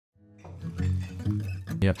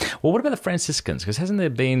Yeah. Well, what about the Franciscans? Because hasn't there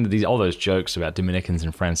been all those jokes about Dominicans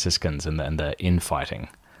and Franciscans and the infighting?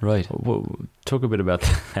 Right. Talk a bit about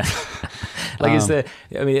that. Like, is there?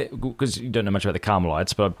 I mean, because you don't know much about the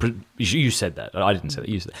Carmelites, but you said that. I didn't say that.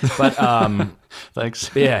 You said that. But thanks.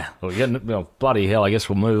 Yeah. Well, bloody hell. I guess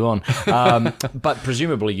we'll move on. But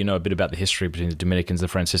presumably, you know a bit about the history between the Dominicans and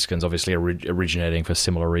the Franciscans, obviously originating for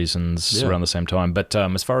similar reasons around the same time. But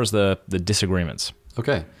as far as the disagreements,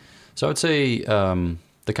 okay. So I would say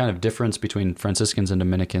the kind of difference between Franciscans and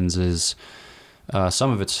Dominicans is.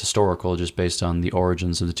 Some of it's historical, just based on the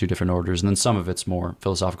origins of the two different orders, and then some of it's more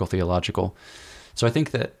philosophical, theological. So I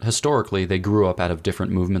think that historically they grew up out of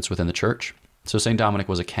different movements within the church. So St. Dominic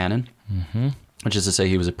was a canon, which is to say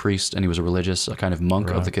he was a priest and he was a religious, a kind of monk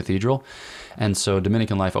of the cathedral. And so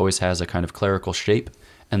Dominican life always has a kind of clerical shape,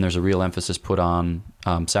 and there's a real emphasis put on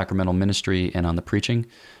sacramental ministry and on the preaching,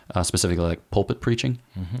 specifically like pulpit preaching.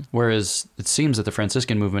 Whereas it seems that the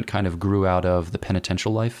Franciscan movement kind of grew out of the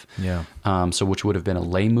penitential life, so which would have been a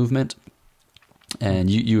lay movement. And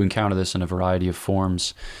you encounter this in a variety of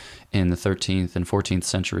forms in the 13th and 14th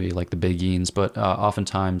century, like the Beguines, but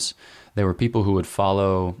oftentimes there were people who would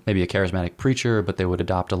follow maybe a charismatic preacher, but they would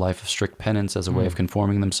adopt a life of strict penance as a way of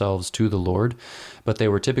conforming themselves to the Lord. But they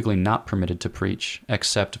were typically not permitted to preach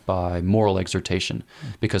except by moral exhortation,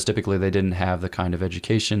 because typically they didn't have the kind of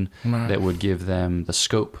education that would give them the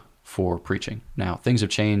scope for preaching. Now, things have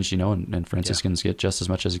changed, and Franciscans get just as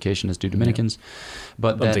much education as do Dominicans.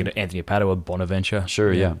 But I'm thinking of Anthony Padua, Bonaventure.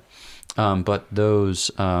 Sure, but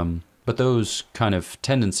those kind of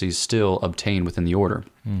tendencies still obtain within the order.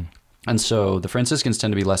 And so the Franciscans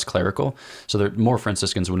tend to be less clerical. So more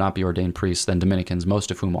Franciscans would not be ordained priests than Dominicans, most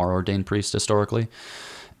of whom are ordained priests historically.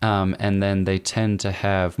 And then they tend to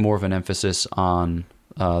have more of an emphasis on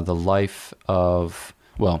the life of,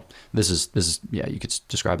 well, this is you could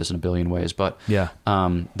describe this in a billion ways, but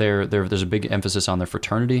there's a big emphasis on their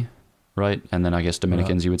fraternity, right? And then I guess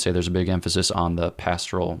Dominicans, you would say there's a big emphasis on the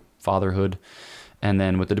pastoral fatherhood. And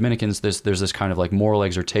then with the Dominicans, there's this kind of like moral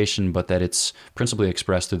exhortation, but that it's principally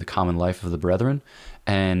expressed through the common life of the brethren,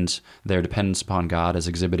 and their dependence upon God is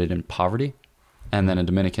exhibited in poverty. And then in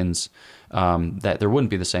Dominicans, that there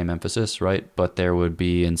wouldn't be the same emphasis, right? But there would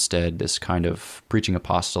be instead this kind of preaching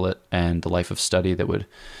apostolate and the life of study that would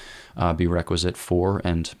be requisite for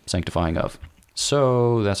and sanctifying of.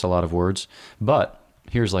 So that's a lot of words, but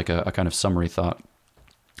here's like a kind of summary thought.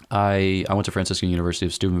 I went to Franciscan University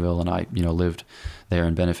of Steubenville, and I lived there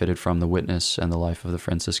and benefited from the witness and the life of the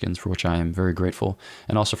Franciscans, for which I am very grateful,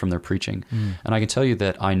 and also from their preaching. And I can tell you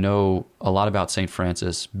that I know a lot about St.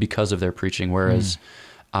 Francis because of their preaching, whereas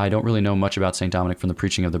I don't really know much about St. Dominic from the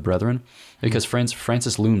preaching of the brethren, because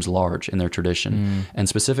Francis looms large in their tradition, and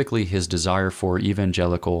specifically his desire for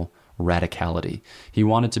evangelical radicality. He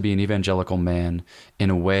wanted to be an evangelical man in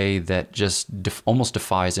a way that just almost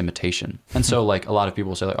defies imitation. And so, like, a lot of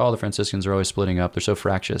people say, like, "Oh, the Franciscans are always splitting up; they're so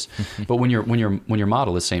fractious." But when your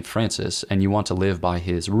model is Saint Francis, and you want to live by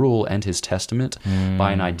his rule and his testament,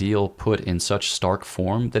 by an ideal put in such stark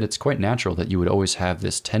form, that it's quite natural that you would always have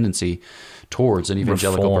this tendency towards an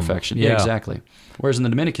evangelical perfection. Yeah, exactly. Whereas in the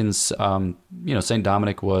Dominicans, St.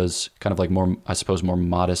 Dominic was kind of like more, I suppose, more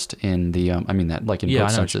modest in the, I mean that like in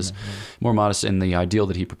both senses, more modest in the ideal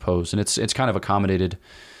that he proposed. And it's kind of accommodated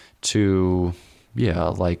to,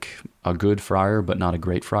 like a good friar, but not a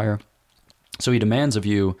great friar. So he demands of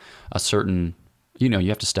you a certain, you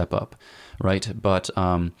have to step up, right? But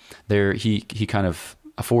he kind of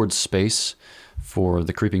affords space for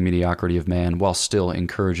the creeping mediocrity of man, while still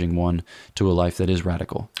encouraging one to a life that is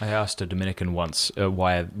radical. I asked a Dominican once,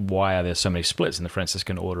 why are there so many splits in the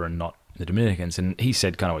Franciscan order and not the Dominicans? And he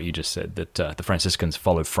said kind of what you just said, that the Franciscans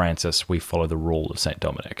follow Francis, we follow the rule of St.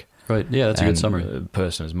 Dominic. Right, yeah, that's a good summary. The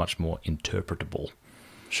person is much more interpretable.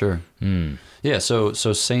 Sure. Yeah, so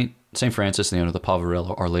Saint Francis, the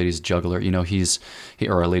Poverello, Our Lady's juggler,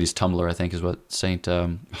 or Our Lady's tumbler, I think is what Saint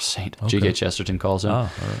G.K. Chesterton calls him.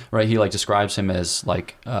 Right. He describes him as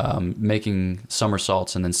making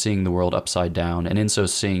somersaults and then seeing the world upside down, and in so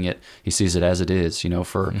seeing it, he sees it as it is.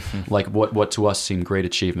 For like what to us seem great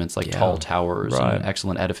achievements, like tall towers and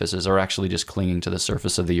excellent edifices, are actually just clinging to the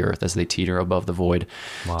surface of the earth as they teeter above the void.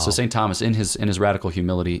 Wow. So Saint Thomas, in his radical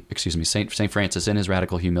humility, Saint Francis, in his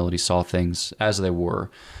radical humility, saw things as they were.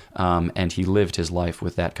 And he lived his life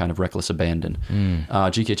with that kind of reckless abandon.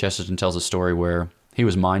 G.K. Chesterton tells a story where he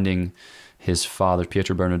was minding his father,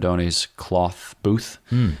 Pietro Bernardone's cloth booth,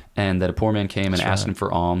 and that a poor man came and asked him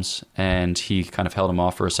for alms, and he kind of held him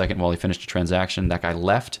off for a second while he finished a transaction. That guy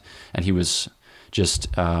left, and he was just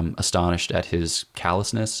astonished at his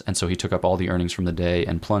callousness. And so he took up all the earnings from the day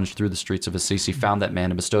and plunged through the streets of Assisi, found that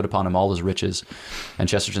man and bestowed upon him all his riches. And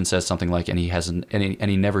Chesterton says something like, and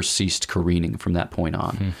he never ceased careening from that point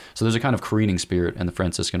on. So there's a kind of careening spirit in the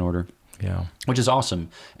Franciscan order. Yeah. Which is awesome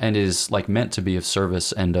and is like meant to be of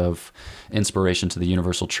service and of inspiration to the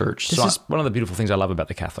universal church. This is one of the beautiful things I love about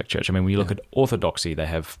the Catholic Church. I mean, when you look at Orthodoxy,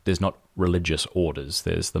 there's not religious orders.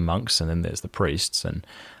 There's the monks and then there's the priests. And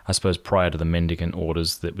I suppose prior to the mendicant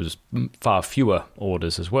orders, there was far fewer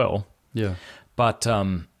orders as well. Yeah. But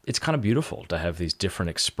it's kind of beautiful to have these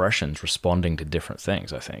different expressions responding to different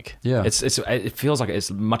things, I think. Yeah. It feels like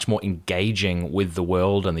it's much more engaging with the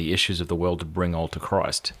world and the issues of the world to bring all to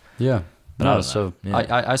Christ. Yeah. But no, so yeah.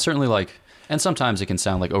 I certainly like, and sometimes it can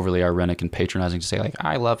sound like overly ironic and patronizing to say like,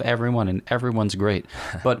 I love everyone and everyone's great.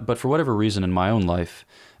 But for whatever reason in my own life,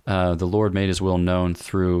 the Lord made his will known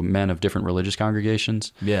through men of different religious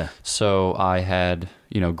congregations. Yeah. So I had,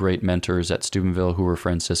 great mentors at Steubenville who were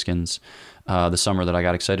Franciscans. The summer that I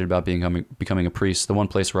got excited about becoming a priest, the one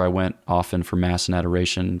place where I went often for Mass and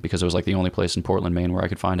adoration, because it was like the only place in Portland, Maine where I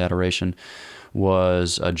could find adoration,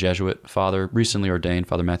 was a Jesuit father, recently ordained,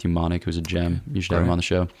 Father Matthew Monick, who's a gem. You should have him on the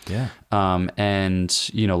show. Yeah. And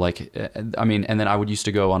then I used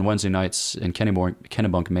to go on Wednesday nights in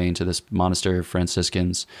Kennebunk, Maine, to this monastery of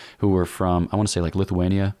Franciscans who were from, I want to say like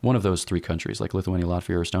Lithuania, one of those three countries, like Lithuania,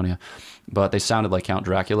 Latvia, or Estonia. But they sounded like Count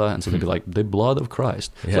Dracula, and so they'd be like, the blood of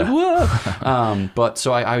Christ. Yeah. Like, but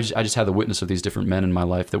so I just had the witness of these different men in my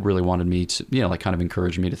life that really wanted me to, kind of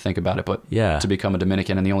encourage me to think about it, but to become a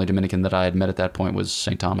Dominican. And the only Dominican that I had met at that point was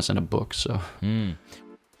St. Thomas in a book. So.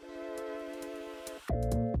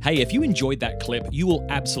 Hey, if you enjoyed that clip, you will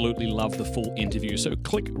absolutely love the full interview, so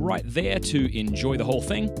click right there to enjoy the whole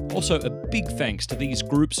thing. Also, a big thanks to these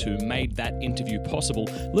groups who made that interview possible.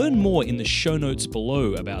 Learn more in the show notes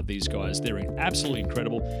below about these guys. They're absolutely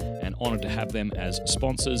incredible and honored to have them as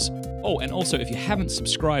sponsors. Oh, and also, if you haven't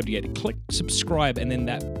subscribed yet, click subscribe and then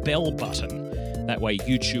that bell button. That way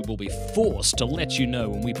YouTube will be forced to let you know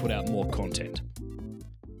when we put out more content.